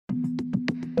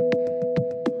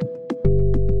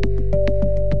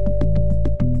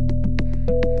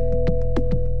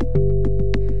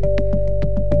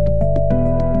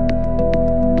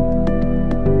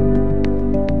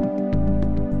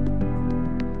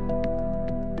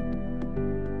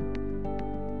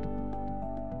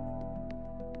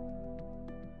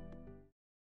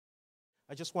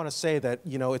I just want to say that,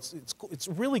 it's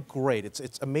really great.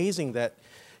 It's amazing that,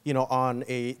 on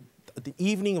the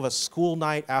evening of a school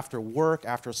night after work,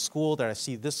 after school, that I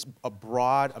see a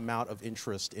broad amount of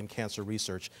interest in cancer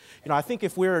research. I think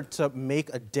if we're to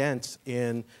make a dent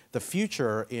in the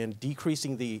future in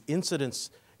decreasing the incidence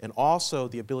and also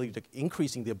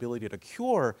increasing the ability to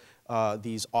cure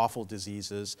these awful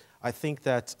diseases, I think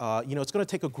that, it's going to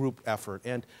take a group effort.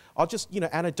 And I'll just,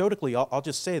 anecdotally, I'll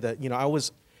just say that, I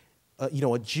was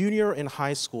a junior in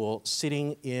high school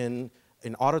sitting in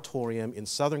an auditorium in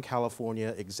Southern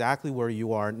California, exactly where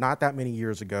you are, not that many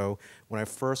years ago, when I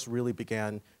first really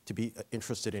began to be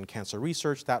interested in cancer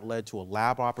research. That led to a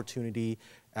lab opportunity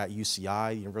at UCI,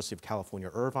 the University of California,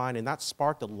 Irvine, and that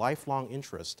sparked a lifelong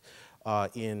interest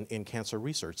in cancer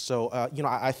research. So,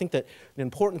 I think that an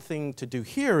important thing to do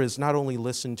here is not only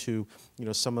listen to,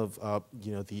 some of,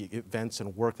 the events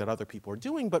and work that other people are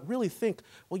doing, but really think,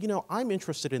 well, I'm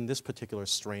interested in this particular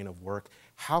strain of work.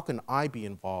 How can I be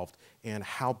involved, and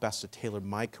how best to tailor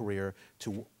my career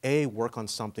to, A, work on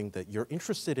something that you're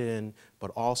interested in,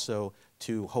 but also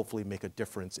to hopefully make a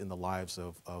difference in the lives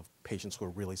of patients who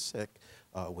are really sick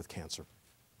with cancer.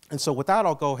 And so with that,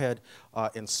 I'll go ahead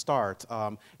and start.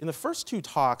 In the first two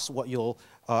talks, what you'll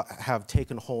have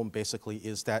taken home basically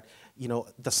is that,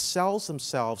 the cells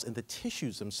themselves and the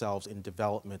tissues themselves in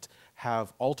development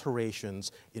have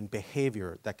alterations in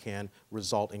behavior that can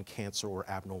result in cancer or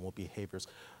abnormal behaviors.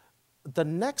 The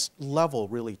next level,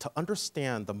 really, to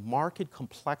understand the marked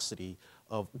complexity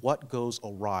of what goes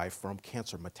awry, from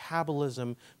cancer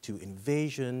metabolism to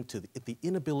invasion to the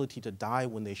inability to die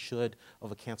when they should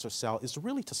of a cancer cell, is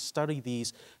really to study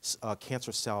these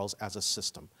cancer cells as a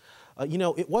system.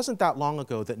 It wasn't that long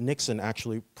ago that Nixon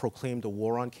actually proclaimed a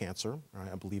war on cancer,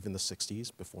 I believe in the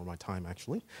 60s, before my time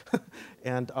actually.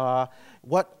 And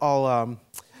what I'll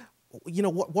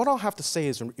have to say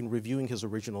is, in reviewing his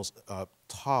original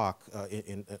talk,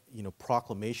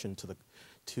 proclamation to the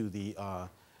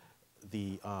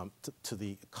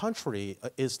country,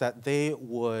 is that they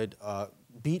would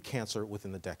beat cancer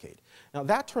within the decade. Now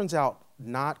that turns out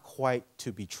not quite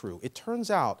to be true. It turns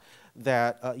out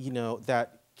that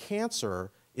that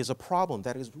cancer is a problem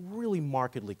that is really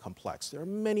markedly complex. There are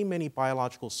many, many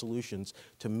biological solutions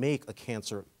to make a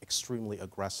cancer extremely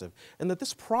aggressive, and that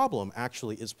this problem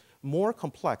actually is more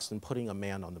complex than putting a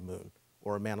man on the moon,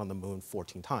 or a man on the moon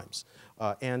 14 times.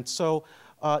 And so,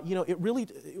 it really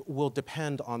will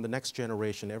depend on the next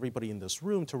generation, everybody in this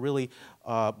room, to really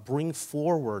bring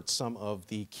forward some of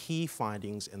the key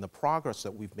findings and the progress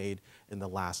that we've made in the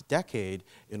last decade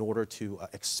in order to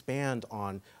expand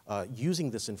on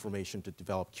using this information to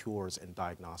develop cures and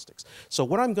diagnostics. So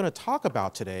what I'm going to talk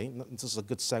about today, and this is a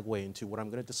good segue into what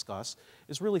I'm going to discuss,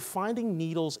 is really finding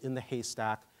needles in the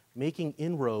haystack, making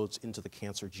inroads into the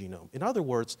cancer genome. In other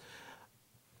words,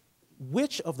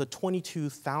 which of the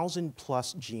 22,000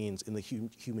 plus genes in the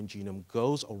human genome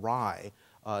goes awry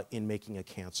in making a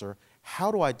cancer? How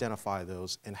to identify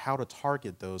those, and how to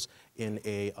target those in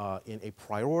a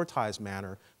prioritized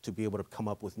manner to be able to come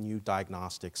up with new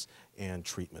diagnostics and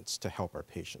treatments to help our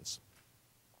patients.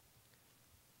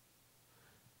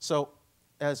 So,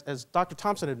 as Dr.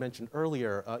 Thompson had mentioned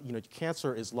earlier,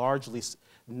 cancer is largely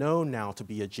known now to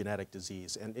be a genetic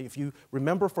disease. And if you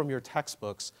remember from your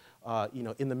textbooks,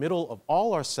 in the middle of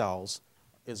all our cells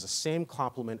is the same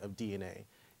complement of DNA.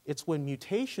 It's when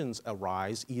mutations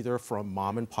arise, either from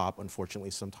mom and pop, unfortunately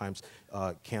sometimes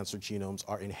cancer genomes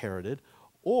are inherited,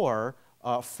 or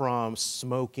from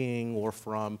smoking or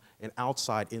from an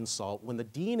outside insult. When the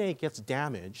DNA gets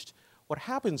damaged, what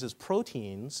happens is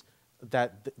proteins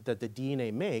that the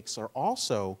DNA makes are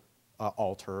also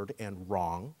altered and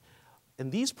wrong.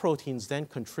 And these proteins then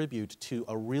contribute to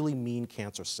a really mean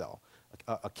cancer cell,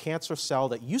 a cancer cell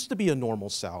that used to be a normal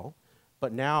cell,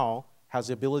 but now has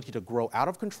the ability to grow out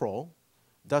of control,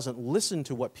 doesn't listen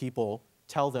to what people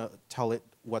tell it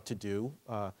what to do,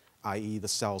 i.e. the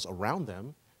cells around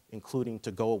them, including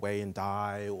to go away and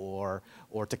die, or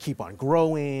to keep on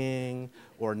growing,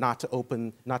 or not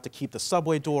to keep the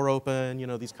subway door open,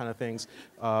 these kind of things,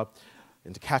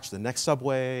 and to catch the next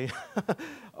subway.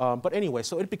 But anyway,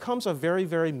 so it becomes a very,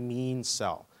 very mean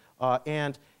cell.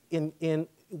 And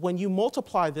when you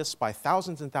multiply this by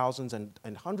thousands and thousands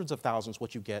and hundreds of thousands,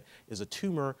 what you get is a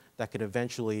tumor that could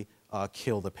eventually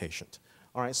kill the patient.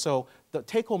 All right, so the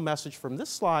take-home message from this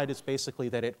slide is basically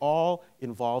that it all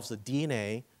involves the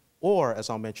DNA, or, as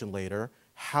I'll mention later,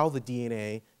 how the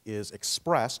DNA is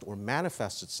expressed or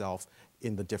manifests itself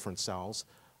in the different cells,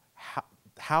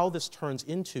 how this turns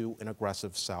into an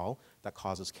aggressive cell that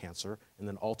causes cancer, and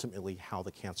then ultimately how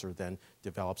the cancer then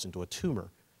develops into a tumor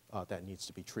that needs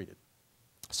to be treated.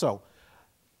 So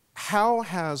how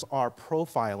has our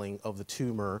profiling of the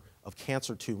tumor, of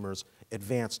cancer tumors,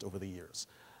 advanced over the years?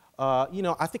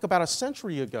 I think about a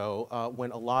century ago,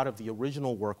 when a lot of the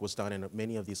original work was done and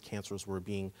many of these cancers were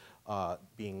being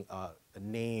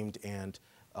named and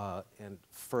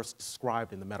first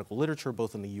described in the medical literature,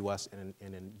 both in the US and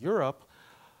in Europe,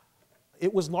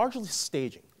 it was largely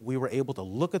staging. We were able to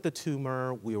look at the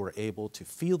tumor, we were able to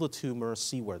feel the tumor,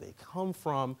 see where they come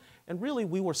from, and really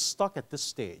we were stuck at this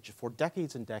stage for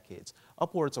decades and decades,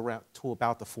 upwards around to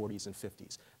about the 40s and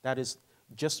 50s. That is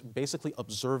just basically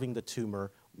observing the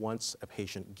tumor once a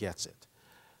patient gets it.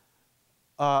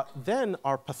 Then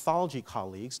our pathology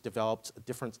colleagues developed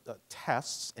different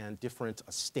tests and different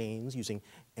stains using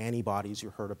antibodies you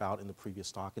heard about in the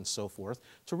previous talk and so forth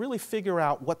to really figure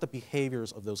out what the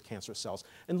behaviors of those cancer cells.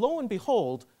 And lo and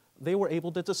behold, they were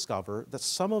able to discover that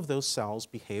some of those cells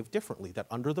behave differently, that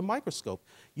under the microscope,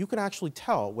 you can actually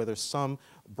tell whether some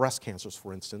breast cancers,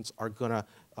 for instance, are going to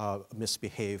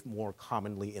misbehave more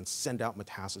commonly and send out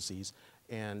metastases,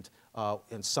 and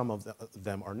some of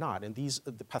them are not. And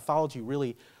the pathology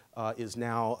really is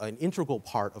now an integral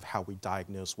part of how we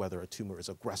diagnose whether a tumor is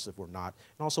aggressive or not,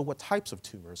 and also what types of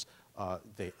tumors a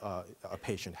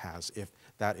patient has, if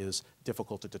that is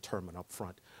difficult to determine up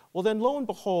front. Well, then lo and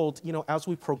behold, as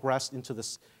we progressed into the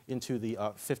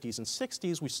 50s and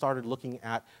 60s, we started looking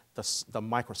at the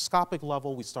microscopic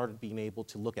level. We started being able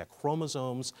to look at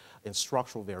chromosomes and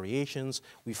structural variations.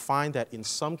 We find that in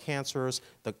some cancers,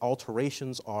 the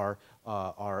alterations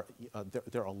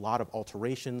there are a lot of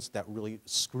alterations that really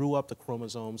screw up the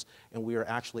chromosomes, and we are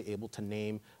actually able to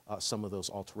name some of those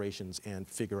alterations and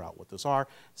figure out what those are.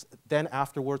 Then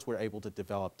afterwards, we're able to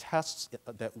develop tests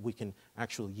that we can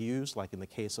actually use, like in the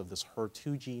case of this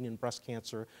HER2 gene in breast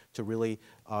cancer, to really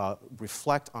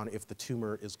reflect on if the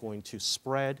tumor is going to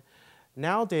spread.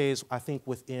 Nowadays, I think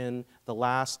within the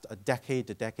last decade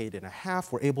to decade and a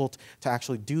half, we're able to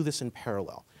actually do this in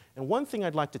parallel. And one thing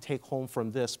I'd like to take home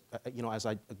from this, as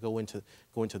I go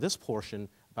into this portion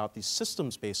about these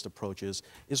systems-based approaches,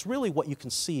 is really what you can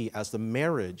see as the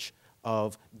marriage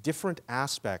of different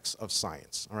aspects of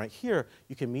science. All right, here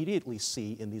you can immediately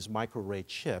see in these microarray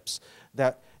chips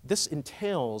that this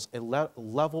entails a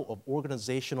level of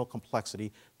organizational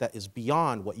complexity that is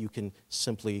beyond what you can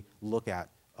simply look at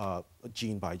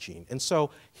gene by gene. And so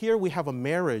here we have a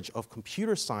marriage of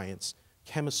computer science,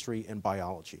 chemistry, and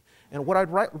biology. And what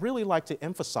I'd really like to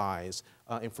emphasize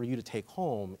and for you to take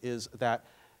home is that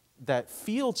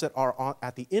fields that are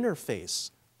at the interface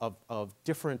of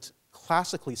different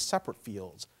classically separate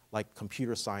fields like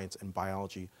computer science and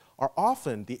biology are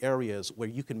often the areas where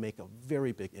you can make a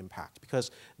very big impact because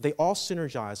they all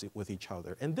synergize with each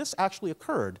other. And this actually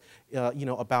occurred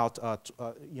about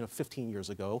 15 years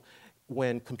ago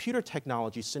when computer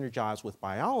technology synergized with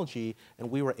biology, and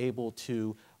we were able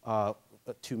to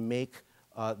make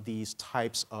these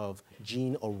types of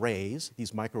gene arrays,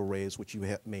 these microarrays, which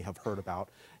you may have heard about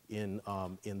in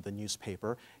the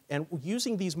newspaper. And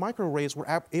using these microarrays,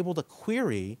 we're able to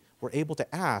query, we're able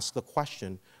to ask the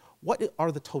question, what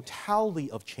are the totality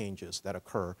of changes that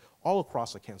occur all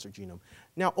across the cancer genome?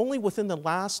 Now, only within the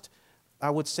last, I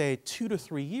would say, 2 to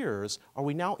 3 years, are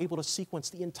we now able to sequence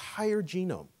the entire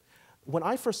genome. When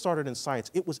I first started in science,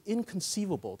 it was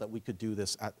inconceivable that we could do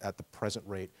this at the present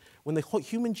rate. When the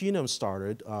human genome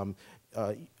started,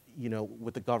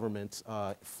 with the government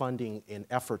funding an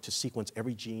effort to sequence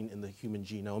every gene in the human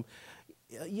genome,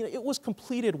 it was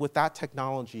completed with that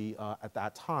technology at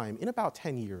that time in about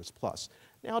 10 years plus.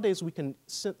 Nowadays, we can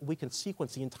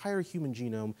sequence the entire human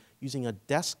genome using a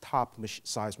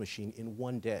desktop-sized machine in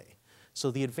 1 day. So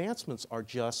the advancements are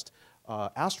just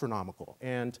astronomical.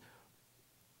 And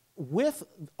with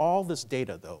all this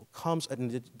data, though, comes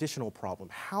an additional problem.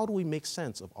 How do we make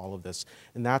sense of all of this?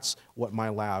 And that's what my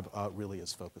lab really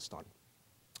is focused on.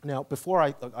 Now, before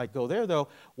I go there, though,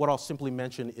 what I'll simply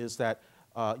mention is that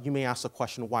you may ask the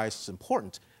question, why is this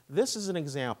important? This is an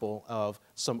example of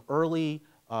some early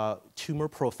tumor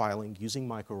profiling using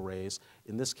microarrays,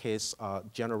 in this case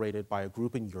generated by a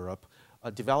group in Europe,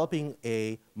 developing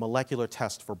a molecular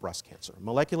test for breast cancer.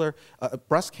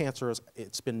 Breast cancer,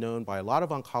 it's been known by a lot of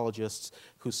oncologists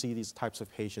who see these types of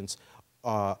patients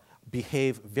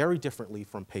behave very differently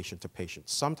from patient to patient.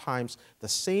 Sometimes the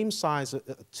same size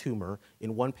tumor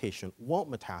in one patient won't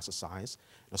metastasize,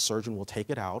 and a surgeon will take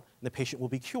it out, and the patient will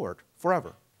be cured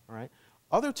forever. All right?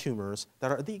 Other tumors that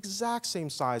are the exact same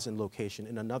size and location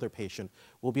in another patient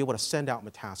will be able to send out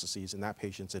metastases, and that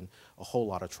patient's in a whole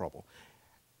lot of trouble.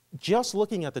 Just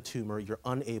looking at the tumor,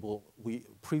 we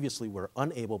previously were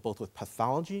unable, both with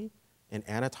pathology and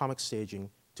anatomic staging,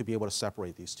 to be able to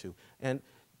separate these two. And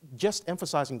just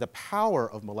emphasizing the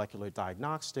power of molecular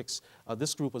diagnostics,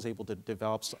 this group was able to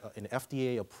develop an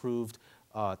FDA-approved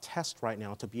test right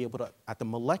now to be able to, at the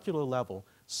molecular level,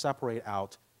 separate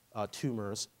out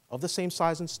tumors of the same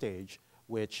size and stage,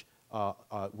 which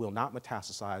will not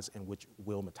metastasize and which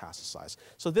will metastasize.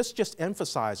 So this just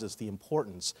emphasizes the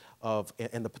importance of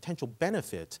and the potential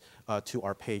benefit to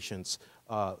our patients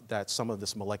that some of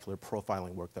this molecular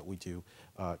profiling work that we do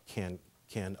can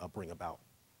bring about.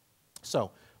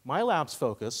 So my lab's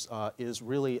focus is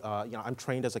really, I'm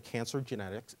trained as a cancer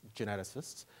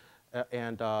geneticist,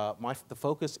 and the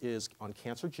focus is on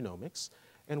cancer genomics.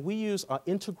 And we use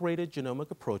integrated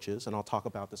genomic approaches, and I'll talk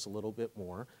about this a little bit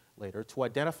more later, to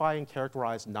identify and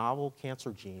characterize novel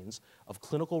cancer genes of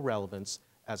clinical relevance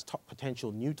as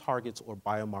potential new targets or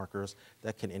biomarkers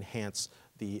that can enhance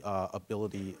the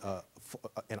ability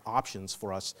and options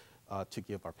for us to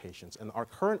give our patients. And our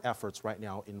current efforts right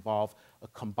now involve a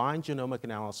combined genomic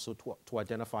analysis to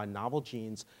identify novel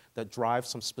genes that drive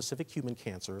some specific human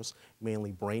cancers,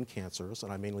 mainly brain cancers,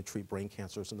 and I mainly treat brain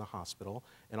cancers in the hospital,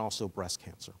 and also breast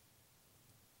cancer.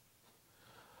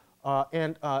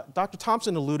 Dr.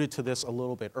 Thompson alluded to this a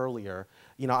little bit earlier.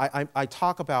 I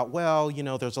talk about, well,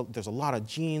 there's a lot of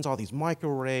genes, all these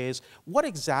microarrays. What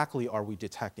exactly are we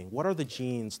detecting? What are the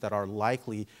genes that are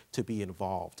likely to be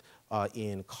involved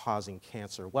in causing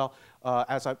cancer? Well,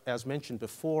 as mentioned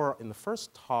before in the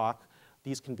first talk,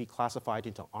 these can be classified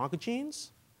into oncogenes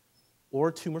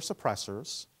or tumor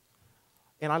suppressors.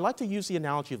 And I like to use the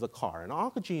analogy of the car. An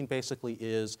oncogene basically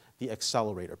is the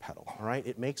accelerator pedal, all right?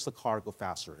 It makes the car go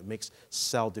faster. It makes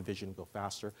cell division go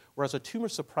faster, whereas a tumor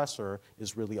suppressor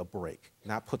is really a brake, and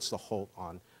that puts the halt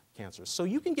on cancer. So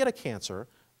you can get a cancer,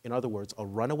 in other words, a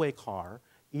runaway car,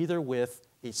 either with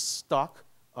a stuck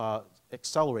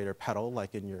accelerator pedal,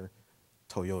 like in your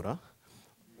Toyota,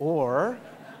 or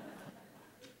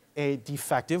a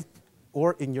defective,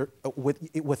 or in your,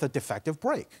 with a defective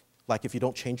brake, like if you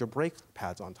don't change your brake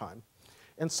pads on time.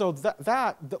 And so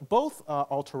both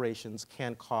alterations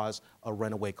can cause a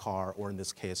runaway car, or in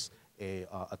this case,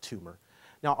 a tumor.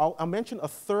 Now, I'll mention a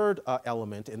third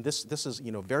element, and this is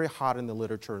very hot in the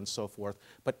literature and so forth,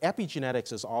 but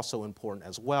epigenetics is also important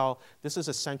as well. This is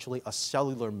essentially a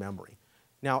cellular memory.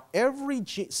 Now, every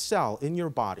cell in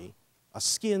your body, a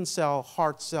skin cell,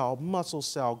 heart cell, muscle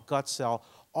cell, gut cell,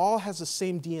 all has the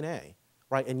same DNA,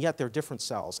 right? And yet they're different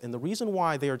cells. And the reason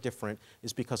why they are different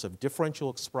is because of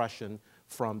differential expression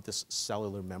from this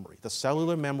cellular memory. The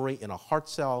cellular memory in a heart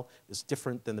cell is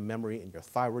different than the memory in your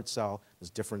thyroid cell, is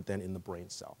different than in the brain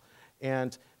cell.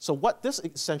 And so what this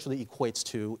essentially equates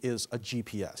to is a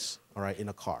GPS, all right, in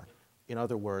a car. In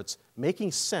other words,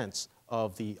 making sense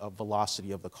of the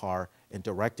velocity of the car and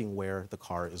directing where the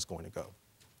car is going to go.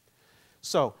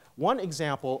 So one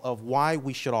example of why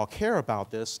we should all care about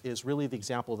this is really the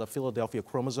example of the Philadelphia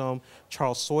chromosome.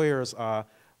 Charles Sawyer's,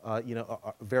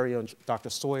 very own Dr.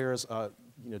 Sawyer's,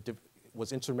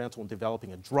 was instrumental in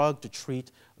developing a drug to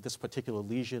treat this particular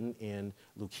lesion in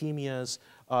leukemias.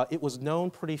 It was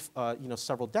known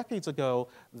several decades ago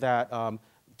that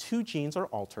two genes are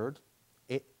altered,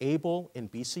 ABL and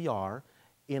BCR.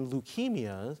 In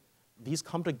leukemia, these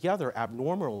come together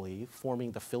abnormally,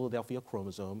 forming the Philadelphia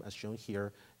chromosome, as shown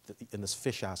here in this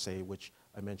fish assay, which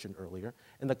I mentioned earlier.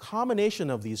 And the combination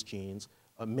of these genes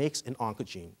makes an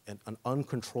oncogene, an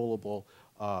uncontrollable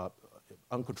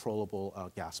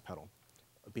gas pedal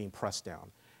being pressed down.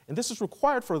 And this is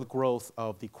required for the growth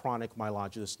of the chronic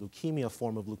myelogenous leukemia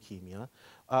form of leukemia.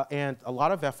 And a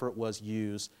lot of effort was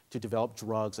used to develop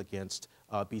drugs against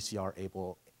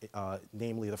BCR-ABL,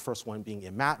 namely the first one being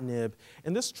imatinib.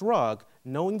 And this drug,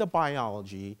 knowing the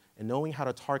biology and knowing how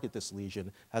to target this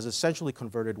lesion, has essentially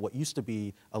converted what used to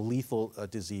be a lethal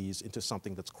disease into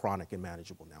something that's chronic and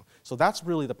manageable now. So that's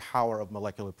really the power of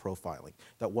molecular profiling,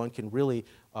 that one can really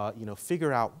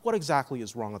figure out what exactly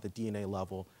is wrong at the DNA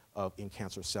level in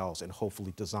cancer cells and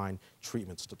hopefully design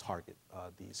treatments to target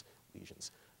these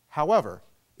lesions. However,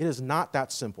 it is not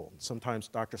that simple. Sometimes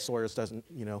Dr. Sawyers doesn't,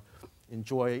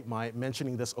 enjoy my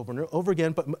mentioning this over and over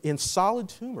again, but in solid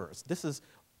tumors, this is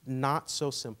not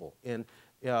so simple.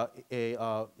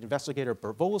 Investigator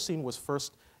Bert Vogelstein was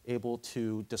first able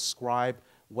to describe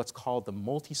what's called the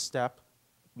multi-step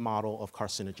model of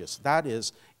carcinogens. That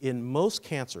is, in most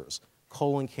cancers,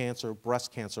 colon cancer,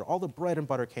 breast cancer, all the bread and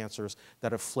butter cancers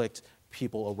that afflict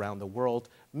people around the world,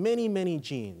 many, many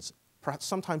genes, perhaps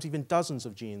sometimes even dozens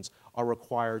of genes, are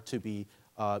required to be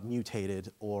mutated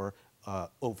or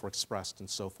overexpressed and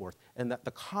so forth. And that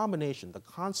the combination, the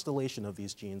constellation of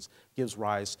these genes gives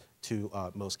rise to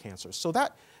most cancers. So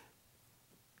that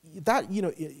that,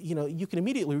 you can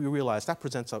immediately realize that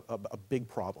presents a big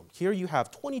problem. Here you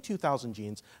have 22,000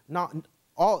 genes,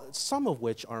 some of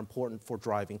which are important for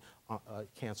driving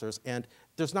cancers, and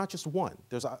there's not just one,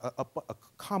 there's a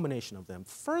combination of them.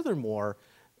 Furthermore,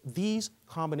 these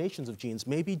combinations of genes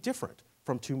may be different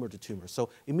from tumor to tumor. So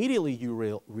immediately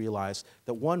you realize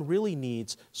that one really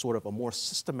needs sort of a more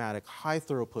systematic, high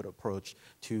throughput approach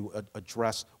to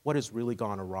address what has really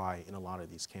gone awry in a lot of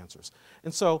these cancers.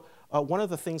 And so one of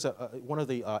the things one of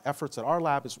the efforts that our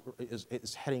lab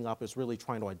is heading up is really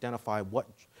trying to identify what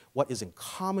is in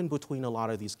common between a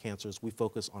lot of these cancers. We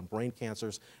focus on brain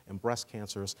cancers and breast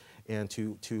cancers, and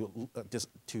to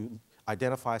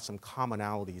identify some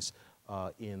commonalities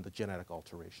in the genetic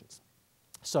alterations.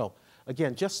 So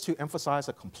again, just to emphasize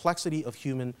the complexity of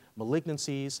human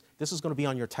malignancies, this is going to be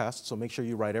on your test, so make sure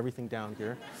you write everything down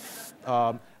here.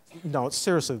 No,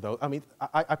 seriously though, I mean,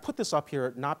 I put this up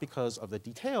here not because of the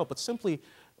detail, but simply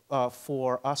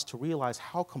for us to realize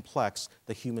how complex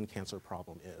the human cancer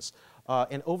problem is.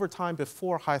 And over time,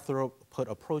 before high throughput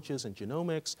approaches in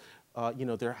genomics,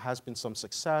 there has been some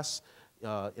success.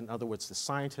 In other words, the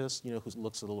scientist, who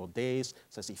looks a little dazed,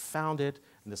 says he found it,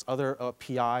 and this other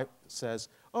PI says,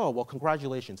 oh, well,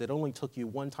 congratulations, it only took you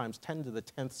 1 ×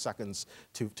 10⁻⁻⁻ seconds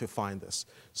to find this.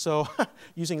 So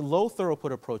using low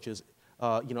throughput approaches,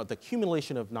 the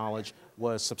accumulation of knowledge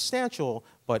was substantial,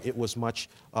 but it was much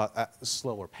at a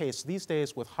slower pace. These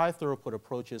days, with high throughput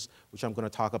approaches, which I'm going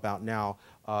to talk about now,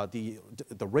 the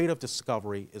rate of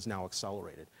discovery is now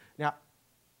accelerated. Now,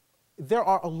 there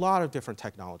are a lot of different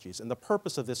technologies, and the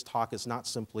purpose of this talk is not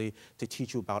simply to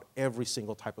teach you about every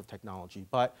single type of technology,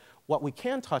 but what we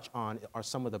can touch on are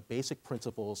some of the basic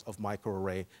principles of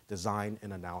microarray design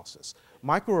and analysis.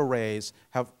 Microarrays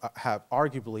have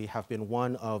arguably been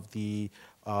one of the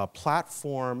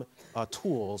platform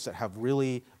tools that have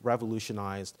really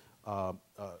revolutionized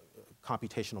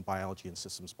computational biology and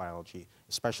systems biology,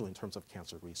 especially in terms of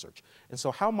cancer research. And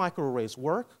so how microarrays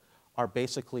work are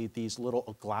basically these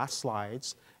little glass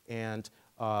slides, and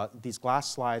these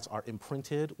glass slides are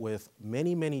imprinted with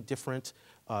many, many different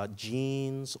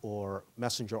genes or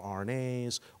messenger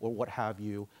RNAs or what have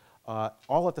you,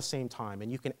 all at the same time.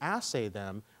 And you can assay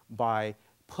them by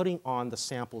putting on the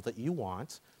sample that you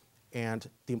want. And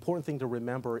the important thing to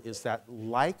remember is that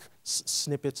like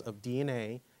snippets of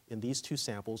DNA in these 2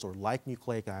 samples, or like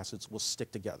nucleic acids, will stick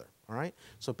together, all right?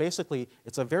 So basically,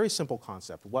 it's a very simple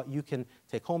concept. What you can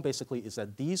take home basically is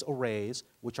that these arrays,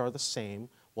 which are the same,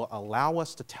 will allow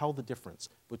us to tell the difference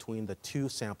between the 2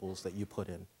 samples that you put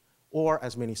in, or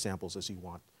as many samples as you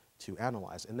want to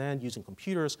analyze. And then using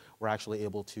computers, we're actually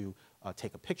able to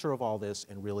take a picture of all this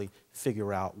and really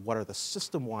figure out what are the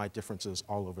system-wide differences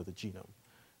all over the genome.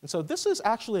 And so this is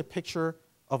actually a picture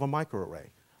of a microarray.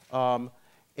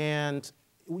 And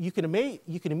you can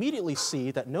immediately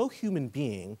see that no human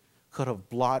being could have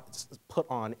put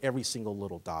on every single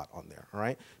little dot on there, all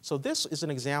right? So this is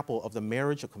an example of the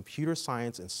marriage of computer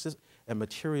science and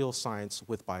material science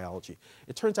with biology.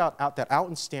 It turns out that out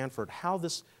in Stanford, how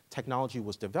this technology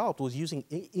was developed was using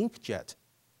inkjet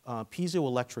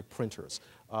piezoelectric printers.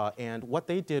 And what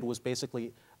they did was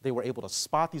basically they were able to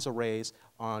spot these arrays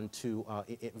onto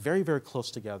very, very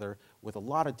close together with a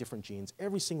lot of different genes,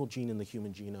 every single gene in the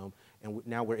human genome, and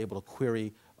now we're able to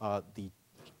query the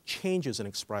changes in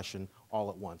expression all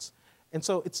at once. And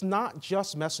so it's not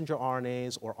just messenger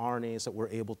RNAs or RNAs that we're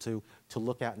able to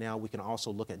look at now. We can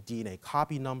also look at DNA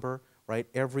copy number, right?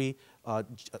 Every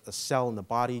cell in the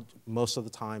body, most of the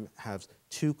time, has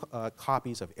 2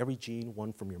 copies of every gene,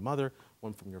 one from your mother,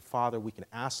 one from your father. We can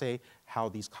assay how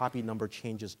these copy number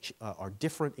changes are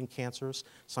different in cancers.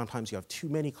 Sometimes you have too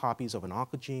many copies of an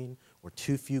oncogene or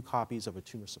too few copies of a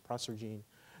tumor suppressor gene.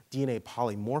 DNA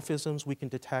polymorphisms we can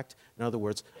detect. In other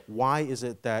words, why is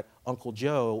it that Uncle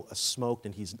Joe smoked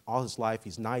and all his life,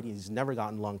 he's 90, he's never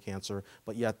gotten lung cancer,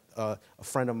 but yet a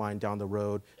friend of mine down the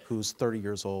road who's 30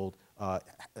 years old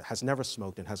has never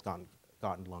smoked and has gotten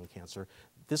lung cancer?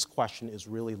 This question is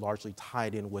really largely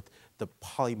tied in with the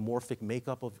polymorphic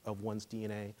makeup of one's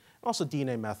DNA, and also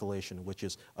DNA methylation, which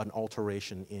is an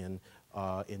alteration in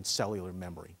cellular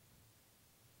memory.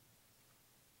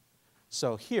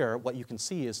 So here, what you can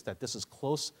see is that this is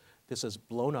close, this is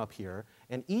blown up here,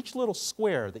 and each little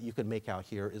square that you can make out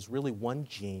here is really one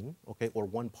gene, okay, or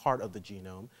one part of the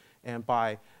genome. And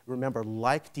remember,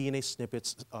 like DNA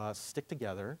snippets stick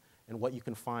together, and what you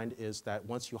can find is that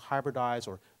once you hybridize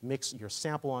or mix your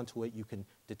sample onto it, you can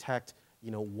detect,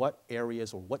 what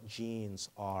areas or what genes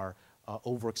are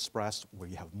overexpressed, where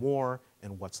you have more,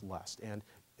 and what's less. And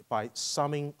by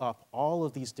summing up all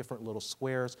of these different little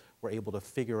squares, we're able to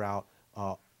figure out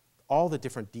all the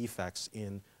different defects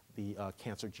in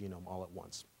cancer genome all at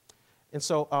once. And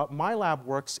so my lab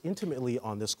works intimately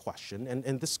on this question,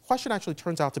 and this question actually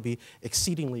turns out to be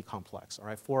exceedingly complex. All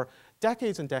right? For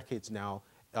decades and decades now,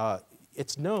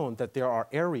 it's known that there are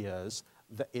areas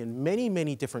that in many,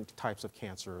 many different types of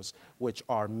cancers which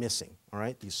are missing, all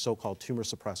right? These so-called tumor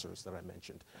suppressors that I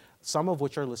mentioned, some of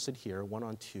which are listed here, 1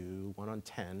 on 2, 1 on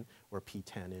 10, where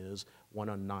P10 is, 1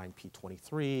 on 9,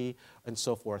 P23, and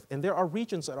so forth. And there are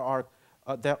regions that are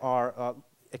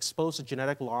exposed to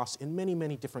genetic loss in many,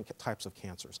 many different types of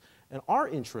cancers. And our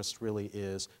interest really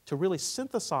is to really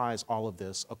synthesize all of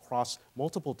this across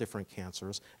multiple different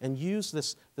cancers and use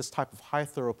this type of high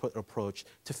throughput approach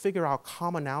to figure out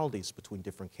commonalities between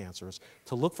different cancers,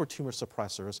 to look for tumor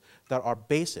suppressors that are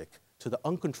basic to the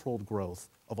uncontrolled growth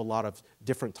of a lot of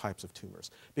different types of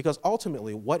tumors. Because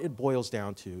ultimately, what it boils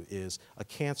down to is a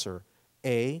cancer,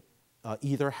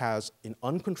 either has an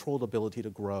uncontrolled ability to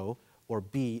grow, or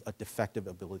B, a defective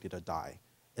ability to die.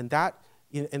 And there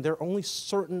are only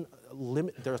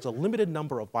there's a limited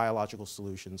number of biological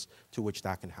solutions to which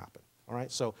that can happen. All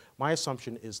right, so my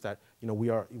assumption is that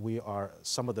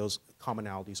some of those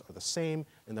commonalities are the same,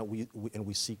 and that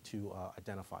we seek to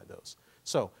identify those.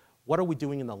 So what are we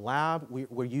doing in the lab?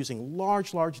 We're using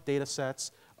large data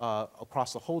sets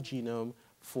across the whole genome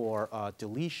for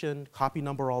deletion, copy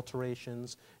number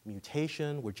alterations,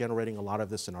 mutation. We're generating a lot of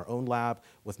this in our own lab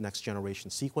with next generation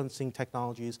sequencing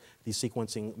technologies, these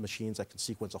sequencing machines that can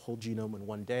sequence a whole genome in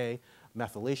one day,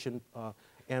 methylation,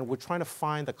 and we're trying to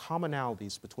find the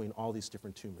commonalities between all these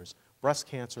different tumors, breast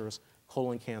cancers,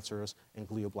 colon cancers, and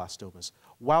glioblastomas.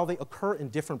 While they occur in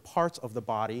different parts of the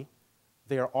body,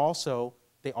 they also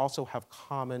have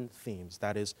common themes.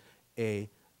 That is a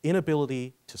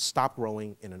inability to stop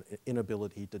growing and an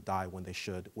inability to die when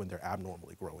they're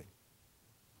abnormally growing.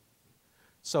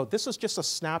 So this is just a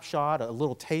snapshot, a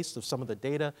little taste of some of the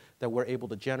data that we're able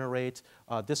to generate.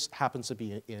 This happens to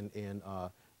be in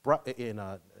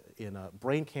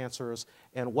brain cancers,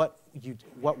 and what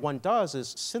one does is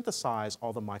synthesize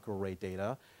all the microarray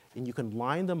data, and you can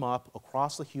line them up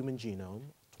across the human genome,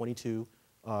 22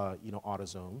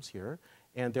 autosomes here,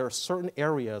 and there are certain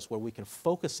areas where we can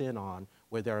focus in on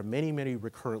where there are many, many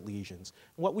recurrent lesions.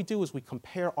 And what we do is we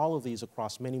compare all of these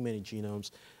across many, many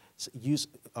genomes, use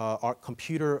our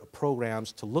computer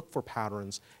programs to look for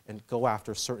patterns and go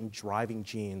after certain driving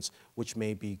genes which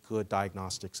may be good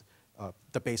diagnostics,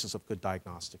 the basis of good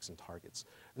diagnostics and targets.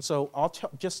 And so I'll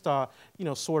just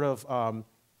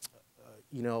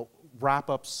wrap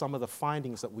up some of the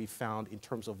findings that we found in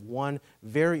terms of one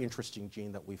very interesting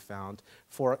gene that we found.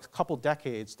 For a couple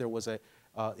decades,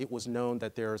 it was known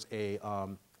that there's a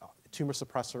tumor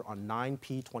suppressor on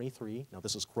 9p23. Now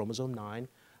this is chromosome 9.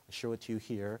 I show it to you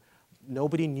here.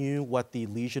 Nobody knew what the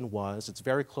lesion was. It's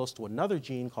very close to another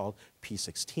gene called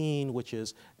p16, which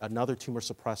is another tumor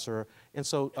suppressor. And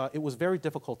so it was very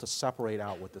difficult to separate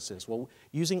out what this is. Well,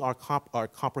 using our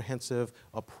comprehensive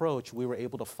approach, we were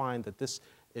able to find that this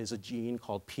is a gene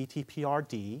called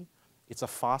PTPRD. It's a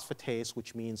phosphatase,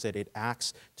 which means that it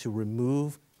acts to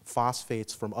remove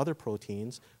phosphates from other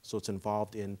proteins. So it's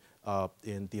involved in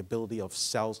the ability of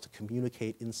cells to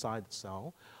communicate inside the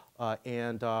cell.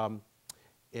 And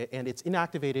it's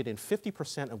inactivated in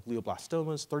 50% of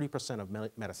glioblastomas, 30% of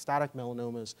metastatic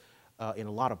melanomas, in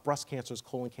a lot of breast cancers,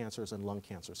 colon cancers, and lung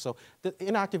cancers. So the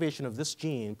inactivation of this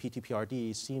gene,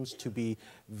 PTPRD, seems to be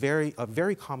a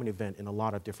very common event in a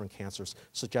lot of different cancers,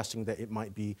 suggesting that it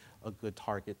might be a good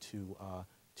target to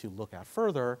look at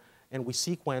further. And we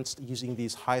sequenced, using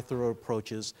these high-throughput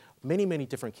approaches, many, many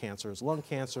different cancers, lung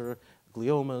cancer,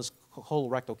 gliomas,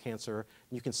 colorectal cancer.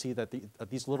 You can see that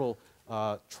these little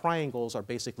triangles are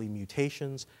basically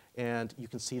mutations, and you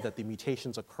can see that the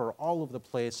mutations occur all over the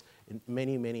place in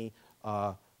many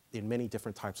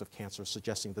different types of cancers,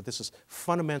 suggesting that this is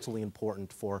fundamentally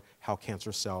important for how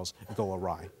cancer cells go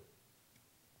awry.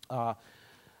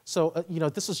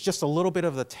 This is just a little bit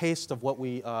of the taste of what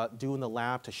we do in the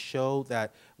lab to show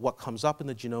that what comes up in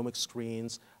the genomic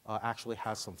screens actually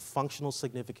has some functional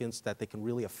significance, that they can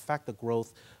really affect the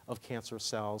growth of cancer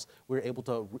cells. We're able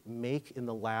to make in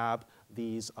the lab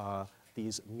these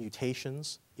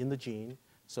mutations in the gene.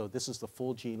 So this is the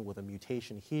full gene with a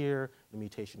mutation here, a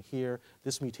mutation here.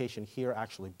 This mutation here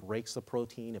actually breaks the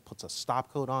protein. It puts a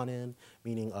stop codon in,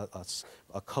 meaning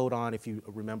a codon, if you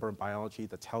remember in biology,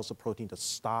 that tells the protein to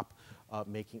stop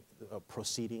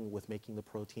proceeding with making the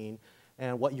protein.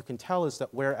 And what you can tell is that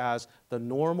whereas the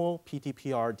normal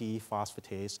PTPRD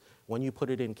phosphatase, when you put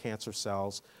it in cancer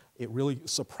cells, it really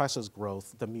suppresses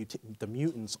growth. The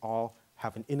mutants all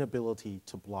have an inability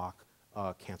to block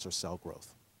cancer cell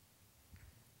growth.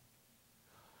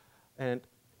 And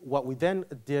what we then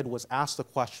did was ask the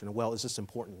question, well, is this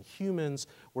important in humans?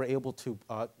 We're able to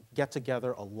get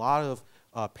together a lot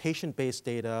of patient-based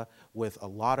data with a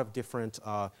lot of different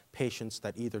patients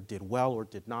that either did well or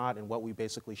did not. And what we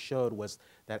basically showed was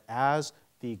that as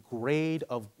the grade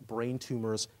of brain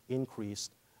tumors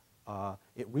increased,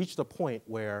 it reached a point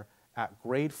where at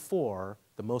grade 4,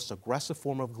 the most aggressive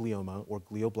form of glioma or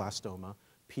glioblastoma,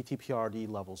 PTPRD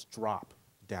levels drop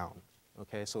down.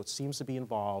 Okay, so it seems to be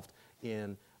involved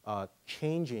in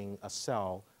changing a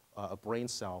cell, a brain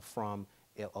cell, from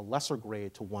a lesser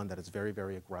grade to one that is very,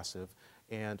 very aggressive.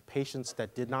 And patients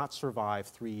that did not survive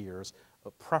 3 years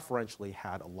preferentially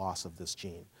had a loss of this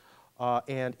gene.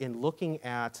 And in looking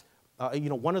at,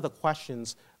 one of the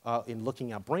questions in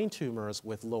looking at brain tumors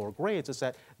with lower grades is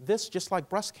that this, just like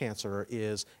breast cancer,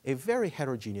 is a very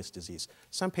heterogeneous disease.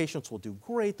 Some patients will do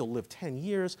great, they'll live 10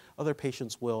 years. Other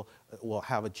patients will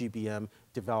have a GBM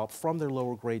develop from their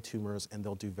lower grade tumors and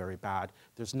they'll do very bad.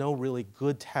 There's no really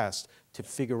good test to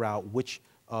figure out which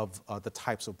of the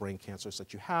types of brain cancers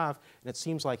that you have. And it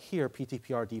seems like here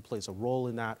PTPRD plays a role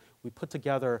in that. We put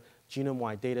together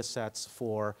genome-wide data sets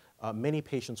for many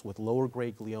patients with lower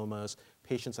grade gliomas.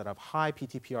 Patients that have high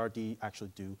PTPRD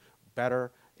actually do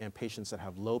better, and patients that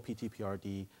have low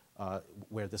PTPRD,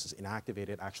 where this is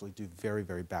inactivated, actually do very,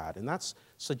 very bad. And that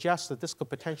suggests that this could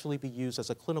potentially be used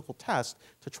as a clinical test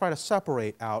to try to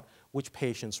separate out which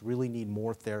patients really need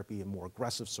more therapy and more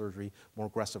aggressive surgery, more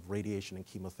aggressive radiation and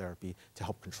chemotherapy to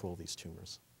help control these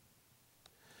tumors.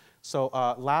 So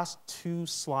last 2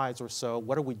 slides or so,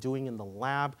 what are we doing in the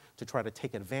lab to try to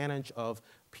take advantage of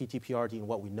PTPRD and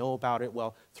what we know about it?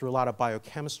 Well, through a lot of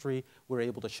biochemistry, we're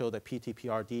able to show that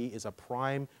PTPRD is a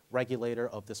prime regulator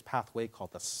of this pathway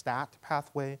called the STAT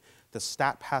pathway. The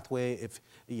STAT pathway, if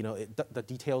the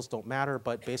details don't matter,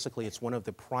 but basically it's one of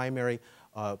the primary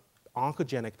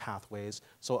oncogenic pathways.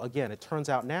 So again, it turns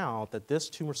out now that this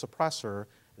tumor suppressor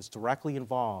is directly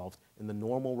involved in the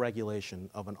normal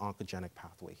regulation of an oncogenic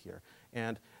pathway here.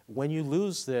 And when you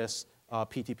lose this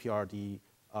PTPRD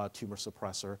tumor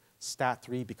suppressor,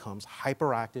 STAT3 becomes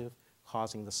hyperactive,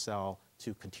 causing the cell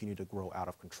to continue to grow out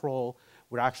of control.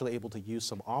 We're actually able to use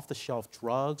some off-the-shelf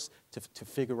drugs to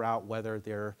figure out whether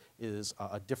there is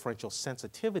a differential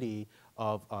sensitivity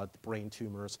of brain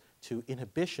tumors to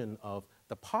inhibition of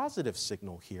the positive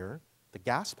signal here, the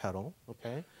gas pedal,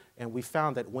 okay? And we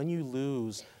found that when you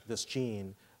lose this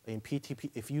gene,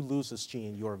 if you lose this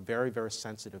gene, you're very, very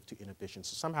sensitive to inhibition.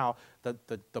 So somehow the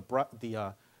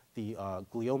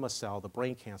glioma cell, the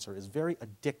brain cancer, is very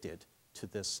addicted to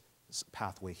this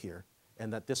pathway here,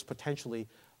 and that this potentially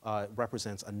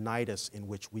represents a nidus in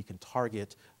which we can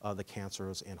target the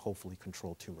cancers and hopefully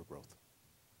control tumor growth.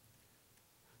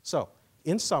 So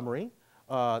in summary,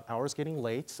 hour's getting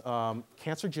late.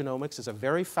 Cancer genomics is a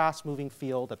very fast-moving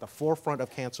field at the forefront of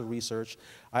cancer research.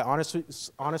 I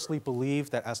honestly believe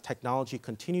that as technology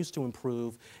continues to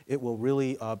improve, it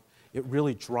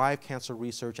really drive cancer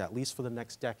research, at least for the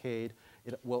next decade.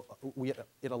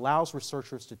 It allows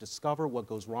researchers to discover what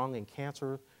goes wrong in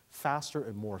cancer faster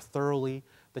and more thoroughly.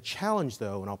 The challenge,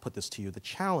 though, and I'll put this to you, the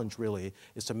challenge really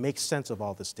is to make sense of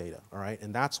all this data, all right?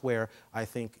 And that's where I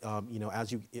think,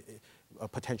 as you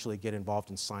potentially get involved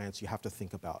in science, you have to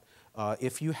think about.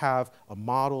 If you have a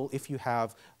model, if you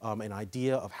have an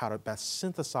idea of how to best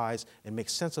synthesize and make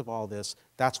sense of all this,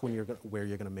 that's when where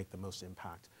you're going to make the most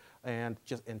impact. And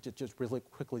to just really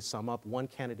quickly sum up, one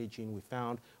candidate gene we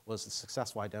found was the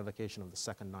successful identification of the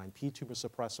second 9p tumor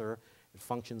suppressor. It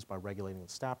functions by regulating the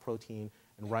STAT protein,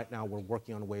 and right now we're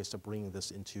working on ways to bring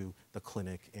this into the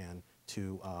clinic and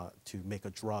to make a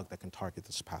drug that can target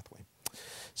this pathway.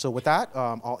 So with that,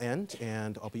 I'll end,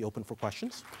 and I'll be open for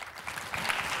questions.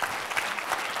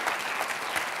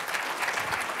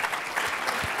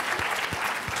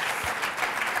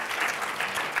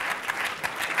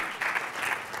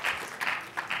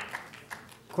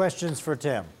 Questions for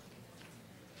Tim?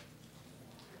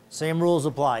 Same rules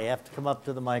apply. You have to come up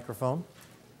to the microphone.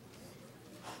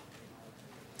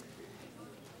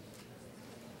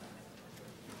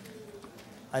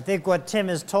 I think what Tim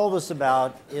has told us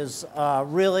about is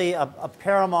really a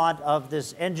paramount of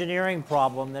this engineering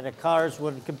problem that occurs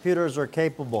when computers are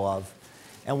capable of.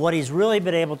 And what he's really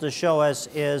been able to show us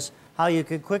is how you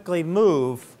can quickly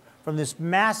move from this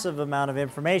massive amount of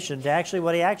information to actually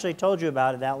what he actually told you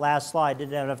about in that last slide,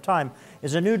 didn't have enough time,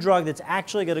 is a new drug that's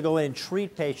actually going to go in and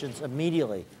treat patients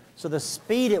immediately. So the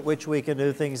speed at which we can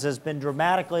do things has been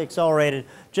dramatically accelerated.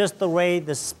 Just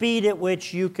the speed at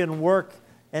which you can work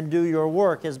and do your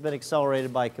work has been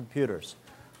accelerated by computers.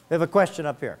 We have a question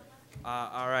up here.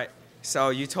 All right.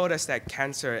 So you told us that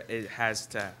cancer has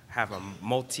to have a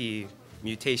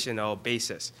multi-mutational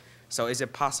basis. So is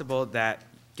it possible that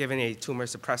given a tumor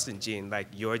suppressant gene like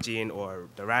your gene or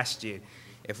the RAS gene,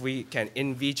 if we can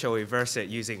in vitro reverse it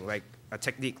using like a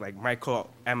technique like micro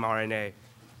mRNA,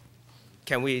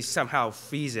 can we somehow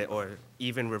freeze it or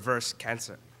even reverse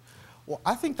cancer? Well,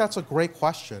 I think that's a great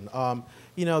question.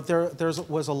 You know, there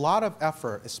was a lot of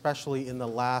effort, especially in the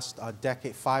last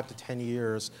decade, 5 to 10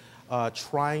 years,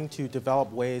 trying to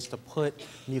develop ways to put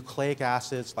nucleic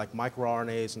acids like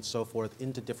microRNAs and so forth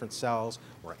into different cells,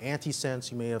 or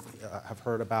antisense you may have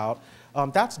heard about.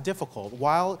 That's difficult.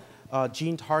 While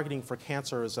gene targeting for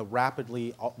cancer is a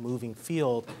rapidly moving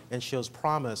field and shows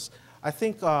promise, I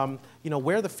think you know,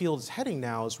 where the field is heading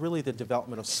now is really the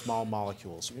development of small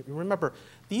molecules. Remember,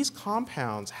 these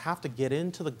compounds have to get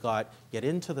into the gut, get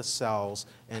into the cells,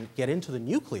 and get into the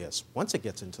nucleus once it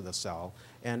gets into the cell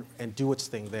and do its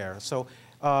thing there. So,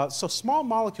 so small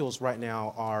molecules right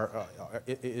now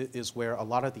is where a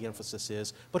lot of the emphasis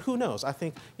is. But who knows? I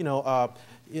think you know,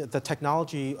 the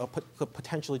technology could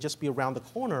potentially just be around the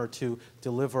corner to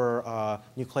deliver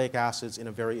nucleic acids in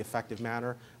a very effective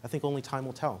manner. I think only time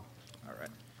will tell. All right.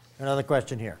 Another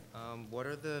question here. What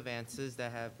are the advances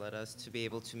that have led us to be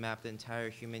able to map the entire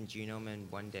human genome in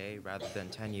one day rather than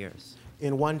 10 years?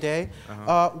 In one day?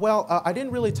 Well, I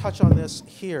didn't really touch on this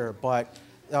here, but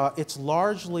it's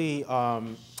largely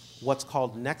what's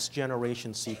called next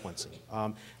generation sequencing.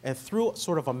 And through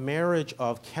sort of a marriage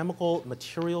of chemical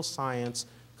material science,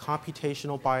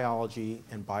 computational biology,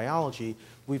 and biology,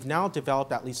 we've now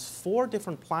developed at least 4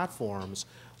 different platforms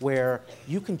where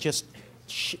you can just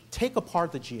take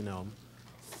apart the genome,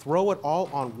 throw it all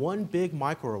on one big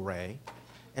microarray,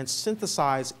 and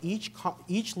synthesize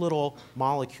each little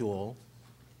molecule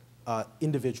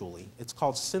individually. It's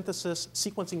called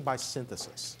sequencing by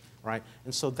synthesis, right?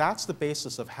 And so that's the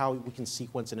basis of how we can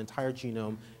sequence an entire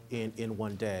genome in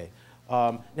one day.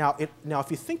 Now, if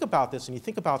you think about this, and you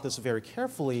think about this very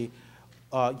carefully,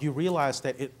 you realize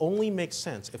that it only makes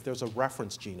sense if there's a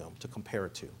reference genome to compare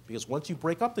it to. Because once you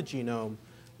break up the genome,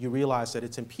 you realize that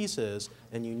it's in pieces,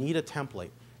 and you need a template.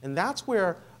 And that's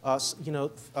where you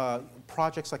know,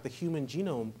 projects like the Human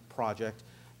Genome Project,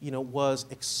 you know, was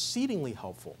exceedingly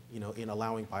helpful, you know, in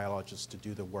allowing biologists to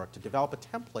do the work, to develop a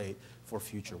template for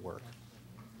future work.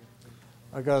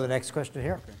 I'll go to the next question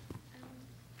here. Okay.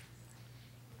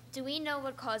 Do we know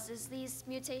what causes these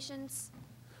mutations?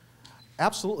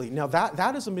 Absolutely. Now,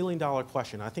 that is a $1 million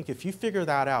question. I think if you figure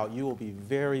that out, you will be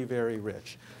very, very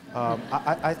rich.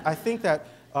 I think that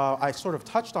I sort of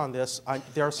touched on this.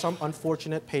 There are some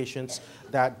unfortunate patients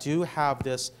that do have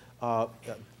this,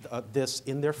 this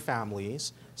in their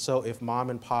families. So if mom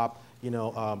and pop, you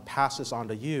know, pass this on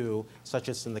to you, such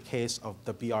as in the case of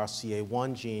the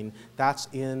BRCA1 gene, that's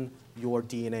in your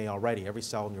DNA already. Every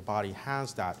cell in your body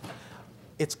has that.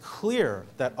 It's clear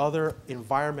that other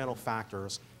environmental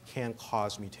factors can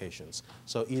cause mutations.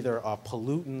 So either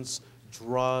pollutants,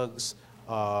 drugs,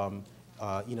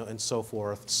 you know, and so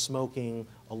forth, smoking,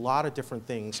 a lot of different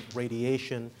things.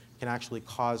 Radiation can actually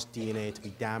cause DNA to be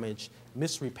damaged,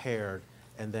 misrepaired,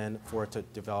 and then for it to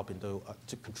develop into,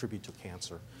 to contribute to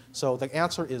cancer. So the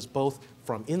answer is both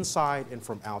from inside and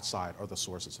from outside are the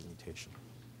sources of mutation.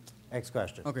 Next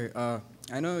question. Okay,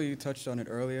 I know you touched on it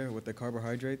earlier with the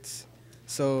carbohydrates.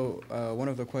 So one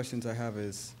of the questions I have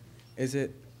is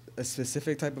it a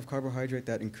specific type of carbohydrate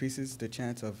that increases the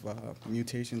chance of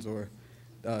mutations or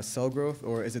cell growth,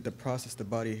 or is it the process the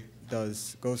body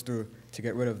goes through to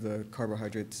get rid of the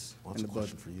carbohydrates in the blood?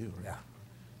 That's a question for you, right? Yeah.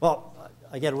 Well,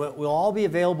 again, we'll all be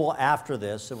available after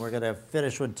this, and we're going to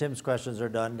finish when Tim's questions are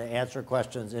done to answer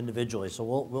questions individually.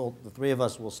 So the 3 of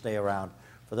us will stay around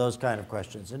for those kind of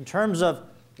questions. In terms of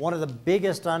one of the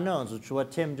biggest unknowns, which is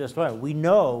what Tim just went, we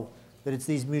know that it's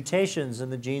these mutations in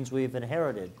the genes we've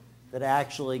inherited that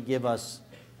actually give us,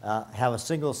 have a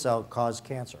single cell cause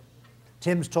cancer.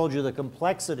 Tim's told you the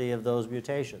complexity of those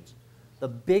mutations. The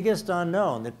biggest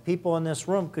unknown that people in this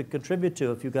room could contribute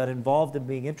to if you got involved in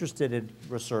being interested in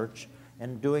research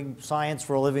and doing science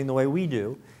for a living the way we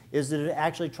do is to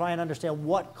actually try and understand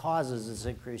what causes this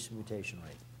increased mutation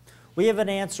rate. We have an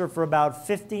answer for about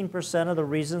 15% of the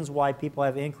reasons why people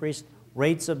have increased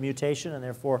rates of mutation and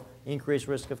therefore increased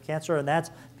risk of cancer, and that's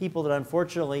people that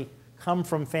unfortunately come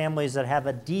from families that have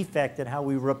a defect in how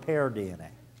we repair DNA.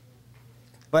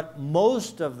 But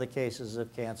most of the cases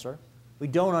of cancer, we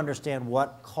don't understand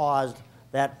what caused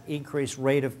that increased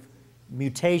rate of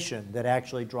mutation that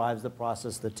actually drives the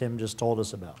process that Tim just told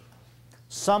us about.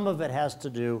 Some of it has to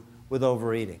do with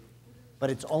overeating, but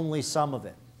it's only some of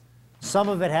it. Some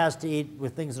of it has to eat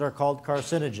with things that are called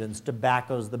carcinogens.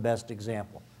 Tobacco is the best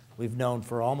example. We've known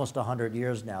for almost 100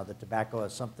 years now that tobacco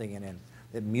has something in it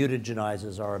that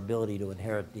mutagenizes our ability to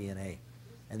inherit DNA.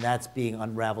 And that's being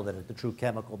unraveled at the true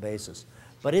chemical basis.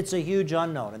 But it's a huge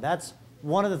unknown, and that's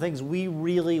one of the things we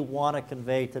really want to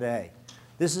convey today.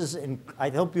 This is, I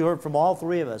hope you heard from all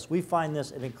three of us, we find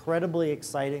this an incredibly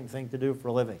exciting thing to do for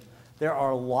a living. There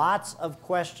are lots of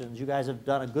questions, you guys have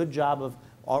done a good job of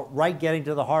getting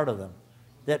to the heart of them,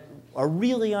 that are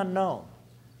really unknown.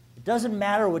 It doesn't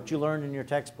matter what you learned in your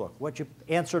textbook, what you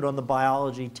answered on the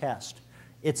biology test.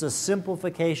 It's a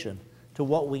simplification to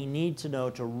what we need to know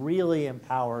to really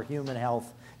empower human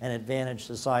health and advantage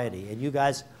society. And you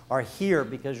guys are here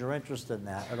because you're interested in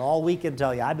that. And all we can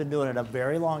tell you, I've been doing it a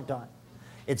very long time.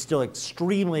 It's still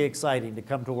extremely exciting to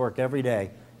come to work every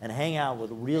day and hang out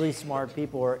with really smart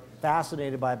people who are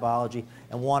fascinated by biology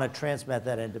and want to transmit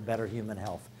that into better human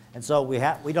health. And so we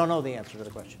don't know the answer to the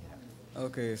question yet.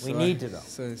 Okay, so we need to know.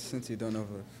 So since you don't know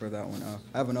for that one,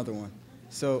 I have another one.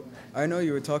 So I know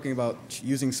you were talking about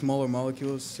using smaller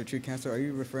molecules to treat cancer. Are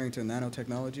you referring to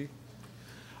nanotechnology?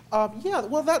 Yeah,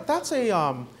 well, that's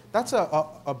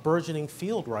a burgeoning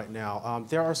field right now.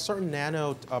 There are certain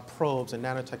nano probes and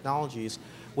nanotechnologies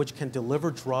which can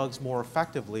deliver drugs more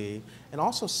effectively and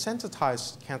also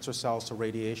sensitize cancer cells to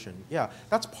radiation. Yeah,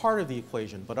 that's part of the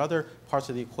equation, but other parts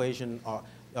of the equation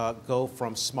go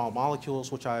from small molecules,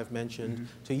 which I've mentioned,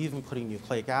 to even putting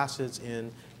nucleic acids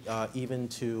in, even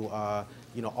to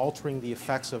altering the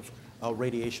effects of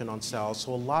radiation on cells.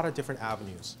 So a lot of different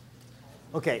avenues.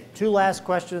 Okay, 2 last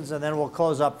questions, and then we'll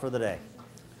close up for the day.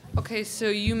 Okay, so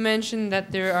you mentioned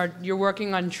that you're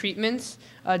working on treatments.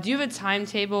 Do you have a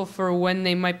timetable for when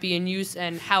they might be in use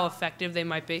and how effective they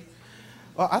might be?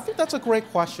 I think that's a great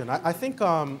question. I think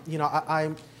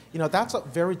that's a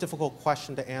very difficult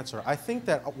question to answer. I think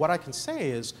that what I can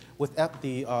say is, with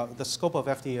the scope of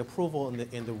FDA approval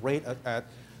and the rate at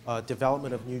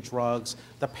development of new drugs,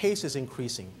 the pace is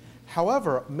increasing.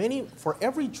 However, for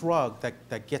every drug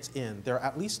that gets in, there are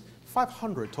at least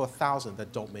 500 to 1,000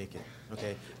 that don't make it.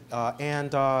 Okay,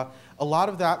 and a lot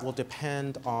of that will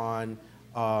depend on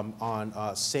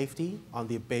safety, on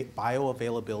the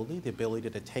bioavailability, the ability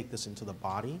to take this into the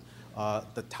body,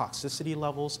 the toxicity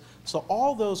levels. So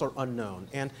all those are unknown,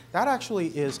 and that actually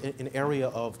is an area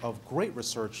of great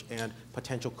research and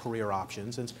potential career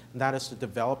options, and that is to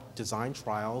develop design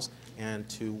trials and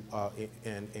to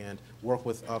and work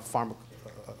with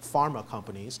pharma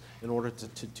companies in order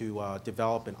to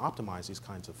develop and optimize these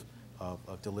kinds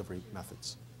of delivery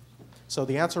methods. So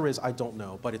the answer is I don't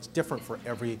know, but it's different for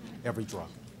every drug.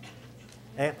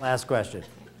 Hey, last question.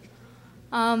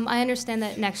 I understand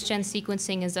that next-gen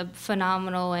sequencing is a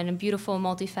phenomenal and a beautiful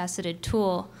multifaceted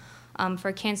tool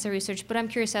for cancer research, but I'm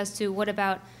curious as to what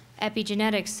about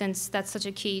epigenetics, since that's such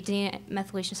a key, DNA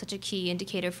methylation is such a key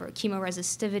indicator for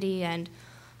chemoresistivity and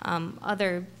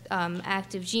other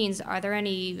active genes. Are there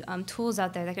any tools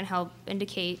out there that can help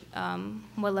indicate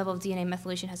what level of DNA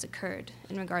methylation has occurred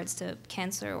in regards to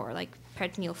cancer or like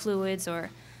peritoneal fluids or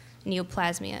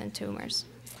neoplasmia and tumors?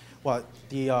 Well,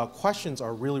 the questions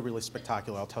are really, really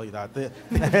spectacular, I'll tell you that.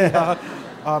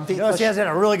 He hasn't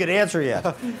a really good answer yet.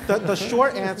 The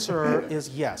short answer is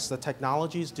yes, the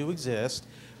technologies do exist.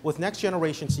 With next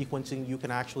generation sequencing, you can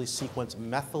actually sequence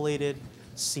methylated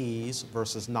Cs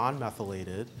versus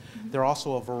non-methylated. There are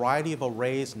also a variety of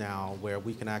arrays now where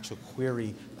we can actually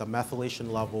query the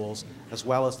methylation levels as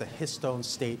well as the histone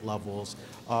state levels.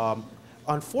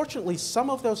 Unfortunately, some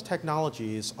of those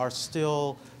technologies are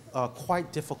still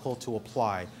quite difficult to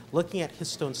apply. Looking at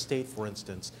histone state, for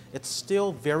instance, it's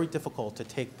still very difficult to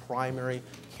take primary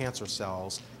cancer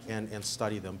cells and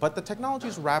study them. But the technology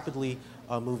is rapidly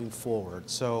moving forward.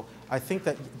 So I think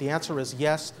that the answer is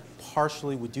yes,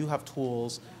 partially we do have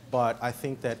tools, but I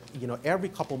think that every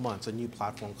couple months a new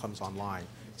platform comes online.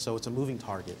 So it's a moving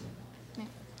target. Yeah,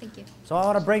 thank you. So I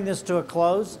want to bring this to a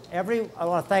close. I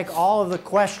want to thank all of the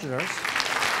questioners.